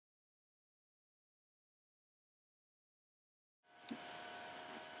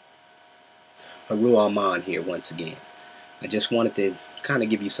Heru here once again. I just wanted to kind of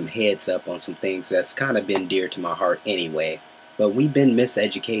give you some heads up on some things that's kind of been dear to my heart anyway. But we've been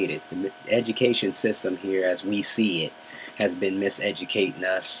miseducated. The education system here, as we see it, has been miseducating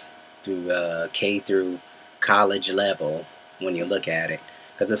us through K through college level when you look at it.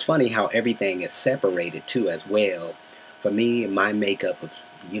 Because it's funny how everything is separated too as well. For me, my makeup of,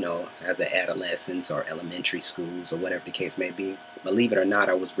 as an adolescence or elementary schools or whatever the case may be, believe it or not,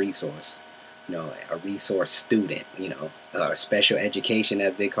 I was a resource student, or special education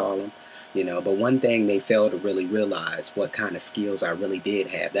as they call them, but one thing they failed to really realize what kind of skills I really did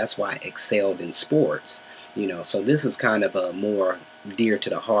have. That's why I excelled in sports, so this is kind of a more dear to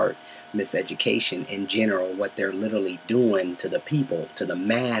the heart, miseducation in general, what they're literally doing to the people, to the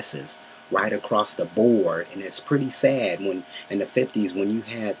masses, right across the board. And it's pretty sad when in the 50s, when you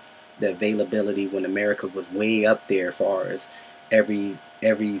had the availability, when America was way up there as far as every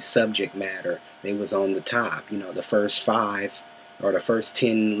subject matter, they was on the top, the first 5 or the first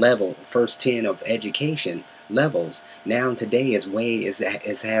 10 of education levels. Now today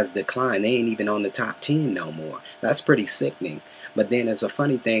has declined. They ain't even on the top 10 no more. That's pretty sickening. But then it's a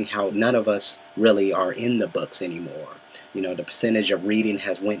funny thing how none of us really are in the books anymore. The percentage of reading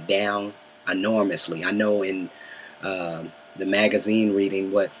has went down enormously. I know in the magazine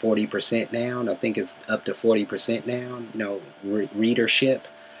reading, 40% now? I think it's up to 40% now, readership.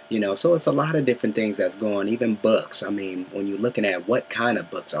 So it's a lot of different things that's going, even books. I mean, when you're looking at what kind of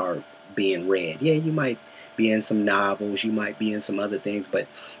books are being read, yeah, you might be in some novels, you might be in some other things, but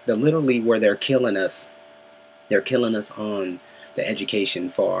literally where they're killing us on the education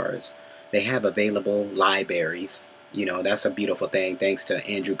fars. They have available libraries. That's a beautiful thing. Thanks to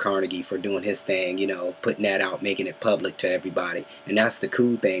Andrew Carnegie for doing his thing, putting that out, making it public to everybody. And that's the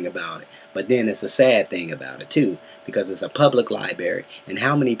cool thing about it. But then it's a sad thing about it too, because it's a public library. And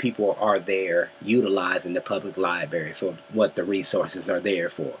how many people are there utilizing the public library for what the resources are there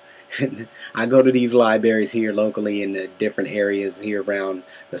for? I go to these libraries here locally in the different areas here around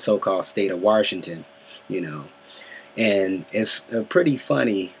the so-called state of Washington, and it's pretty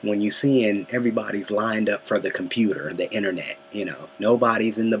funny when you seeing everybody's lined up for the computer, the internet.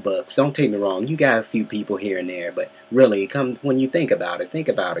 Nobody's in the books. Don't take me wrong, you got a few people here and there, but really, when you think about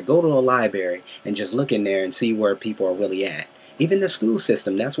it. Go to a library and just look in there and see where people are really at. Even the school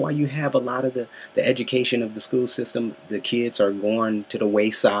system, that's why you have a lot of the education of the school system. The kids are going to the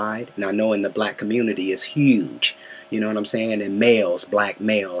wayside, and I know in the black community it's huge. You know what I'm saying? And black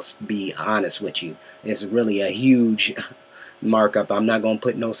males, be honest with you, it's really a huge markup. I'm not going to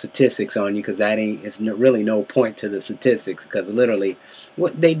put no statistics on you because it's really no point to the statistics, because literally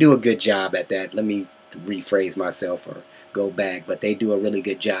they do a good job at that. Let me rephrase myself or go back, but they do a really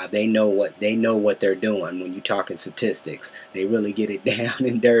good job. They know what they're doing when you're talking statistics. They really get it down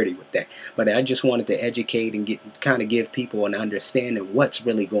and dirty with that. But I just wanted to educate and kind of give people an understanding what's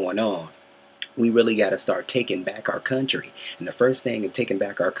really going on. We really got to start taking back our country. And the first thing in taking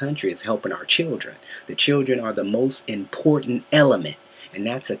back our country is helping our children. The children are the most important element. And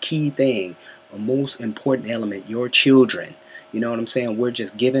that's a key thing. A most important element, your children. You know what I'm saying? We're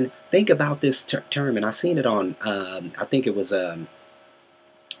just giving. Think about this term. And I seen it on, I think it was, I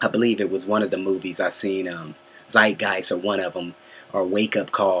believe it was one of the movies I seen, Zeitgeist or one of them, or Wake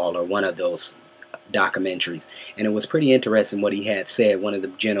Up Call or one of those documentaries, and it was pretty interesting what he had said. One of the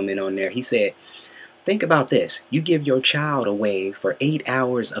gentlemen on there, he said, think about this: you give your child away for 8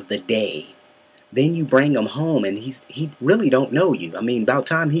 hours of the day, then you bring him home, and he really don't know you. I mean, about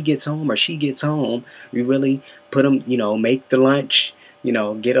time he gets home or she gets home, you really put him, make the lunch,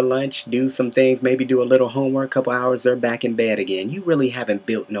 get a lunch, do some things, maybe do a little homework, a couple hours, they're back in bed again. You really haven't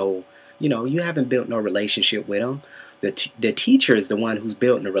built no relationship with them. The teacher is the one who's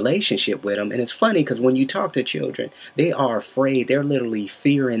building a relationship with them. And it's funny because when you talk to children, they are afraid. They're literally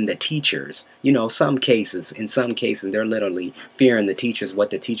fearing the teachers. In some cases, they're literally fearing the teachers, what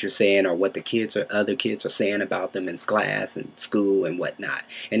the teacher's saying or what the other kids are saying about them in class and school and whatnot.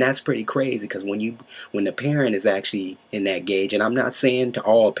 And that's pretty crazy, because when the parent is actually in that gauge, and I'm not saying to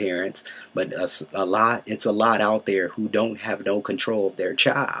all parents, but it's a lot out there who don't have no control of their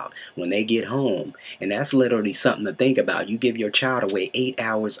child when they get home. And that's literally something to think about. You give your child away 8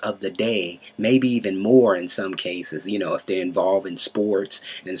 hours of the day, maybe even more in some cases, if they're involved in sports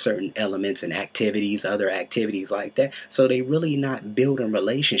and certain elements and activities, other activities like that. So they really not building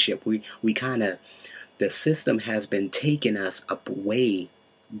relationship. The system has been taking us away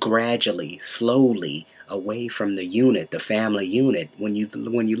gradually, slowly away from the unit, the family unit. When you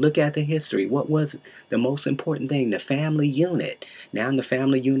look at the history, what was the most important thing? The family unit. Now the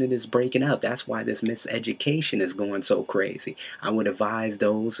family unit is breaking up. That's why this miseducation is going so crazy. I would advise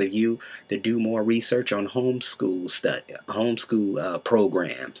those of you to do more research on homeschool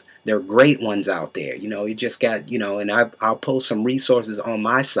programs. There are great ones out there. You just got, and I'll post some resources on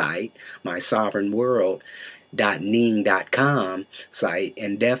my site, my Sovereign World .ning.com site,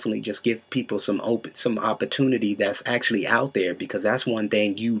 and definitely just give people some opportunity that's actually out there, because that's one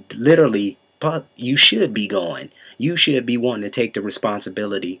thing you should be going. You should be wanting to take the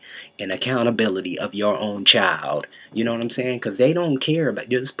responsibility and accountability of your own child. You know what I'm saying? Because they don't care about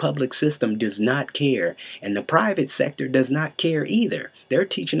this. Public system does not care, and the private sector does not care either. They're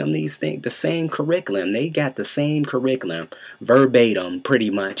teaching them these things, the same curriculum. They got the same curriculum verbatim, pretty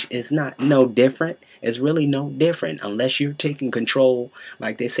much. It's not no different. It's really no different unless you're taking control.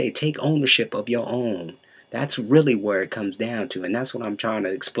 Like they say, take ownership of your own. That's really where it comes down to, and that's what I'm trying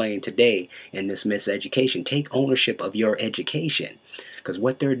to explain today in this miseducation. Take ownership of your education, because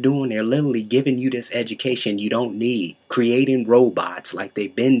what they're doing, they're literally giving you this education you don't need, creating robots like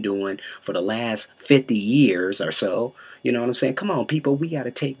they've been doing for the last 50 years or so. You know what I'm saying? Come on, people, we got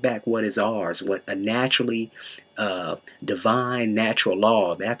to take back what is ours, what a naturally divine natural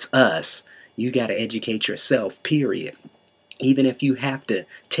law. That's us. You got to educate yourself, period. Even if you have to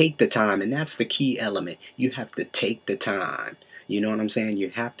take the time, and that's the key element, you have to take the time. You know what I'm saying? You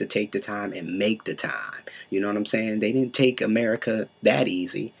have to take the time and make the time. You know what I'm saying? They didn't take America that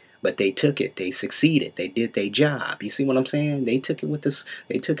easy, but they took it. They succeeded. They did their job. You see what I'm saying? They took it with this.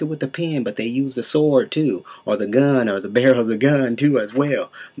 They took it with the pen, but they used the sword too, or the gun, or the barrel of the gun too as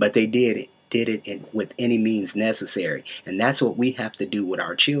well. But they did it. With any means necessary. And that's what we have to do with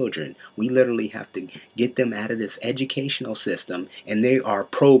our children. We literally have to get them out of this educational system, and they are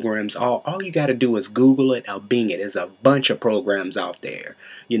programs. All you got to do is Google it or Bing it. There's a bunch of programs out there,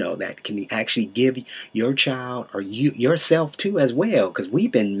 that can actually give your child, or yourself too as well, because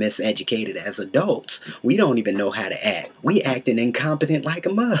we've been miseducated as adults. We don't even know how to act. We acting incompetent like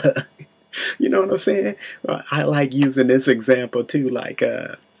a mug. You know what I'm saying? I like using this example too, like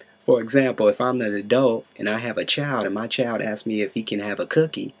for example, if I'm an adult and I have a child, and my child asks me if he can have a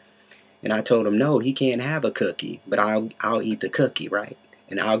cookie, and I told him no, he can't have a cookie, but I'll eat the cookie, right?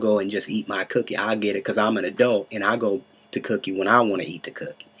 And I'll go and just eat my cookie. I'll get it because I'm an adult, and I'll go eat the cookie when I want to eat the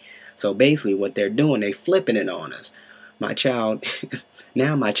cookie. So basically what they're doing, they flipping it on us. My child,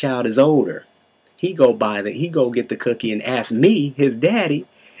 now my child is older. He go get the cookie and ask me, his daddy,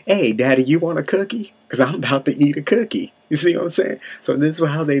 hey, daddy, you want a cookie? Because I'm about to eat a cookie. You see what I'm saying? So this is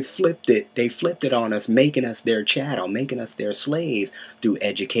how they flipped it. They flipped it on us, making us their chattel, making us their slaves through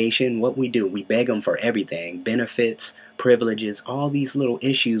education. What we do, we beg them for everything, benefits, privileges, all these little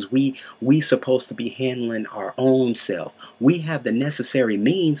issues we supposed to be handling our own self. We have the necessary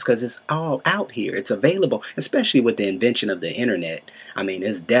means because it's all out here. It's available, especially with the invention of the internet. I mean,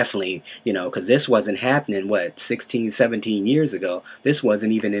 it's definitely, because this wasn't happening, 16, 17 years ago. This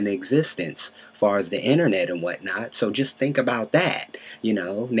wasn't even in existence as far as the internet and whatnot. So just think about that.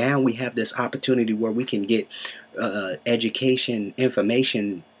 Now we have this opportunity where we can get education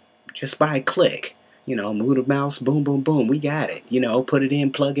information just by a click. Move the mouse, boom, boom, boom, we got it. Put it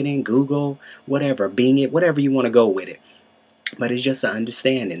in, plug it in, Google, whatever, Bing it, whatever you want to go with it. But it's just an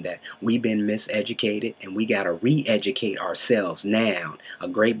understanding that we've been miseducated, and we got to re-educate ourselves now. A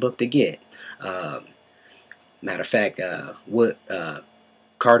great book to get. Matter of fact,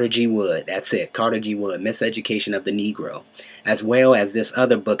 Carter G. Wood, that's it, Carter G. Wood, Miseducation of the Negro. As well as this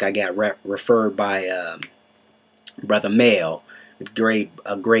other book I got referred by Brother Mail,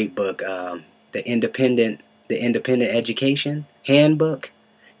 a great book, the Independent Education Handbook,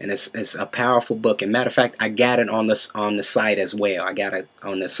 and it's a powerful book. And matter of fact, I got it on the site as well. I got it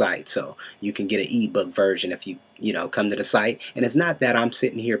on the site, so you can get an ebook version if you come to the site. And it's not that I'm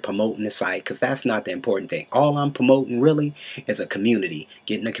sitting here promoting the site, because that's not the important thing. All I'm promoting really is a community,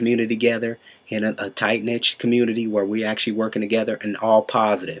 getting a community together in a tight knit community where we're actually working together, and all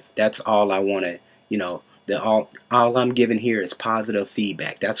positive. That's all I want to all I'm giving here is positive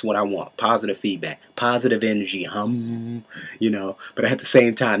feedback. That's what I want. Positive feedback, positive energy, but at the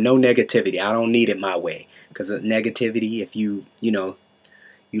same time, no negativity. I don't need it my way, because negativity, if you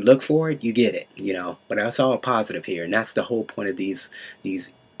look for it, you get it, but that's all positive here. And that's the whole point of these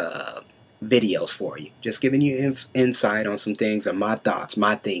videos for you, just giving you insight on some things of my thoughts,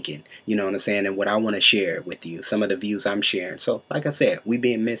 my thinking, you know what I'm saying, and what I want to share with you, some of the views I'm sharing. So like I said, we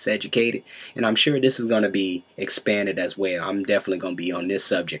being miseducated, and I'm sure this is going to be expanded as well. I'm definitely going to be on this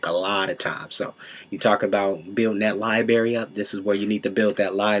subject a lot of times. So you talk about building that library up, this is where you need to build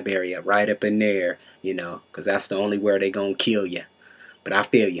that library up, right up in there, you know, because that's the only where they going to kill you. But I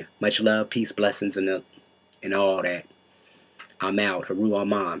feel you. Much love, peace, blessings, and all that. I'm out. Heru,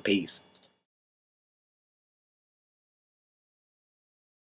 I'm on. Peace.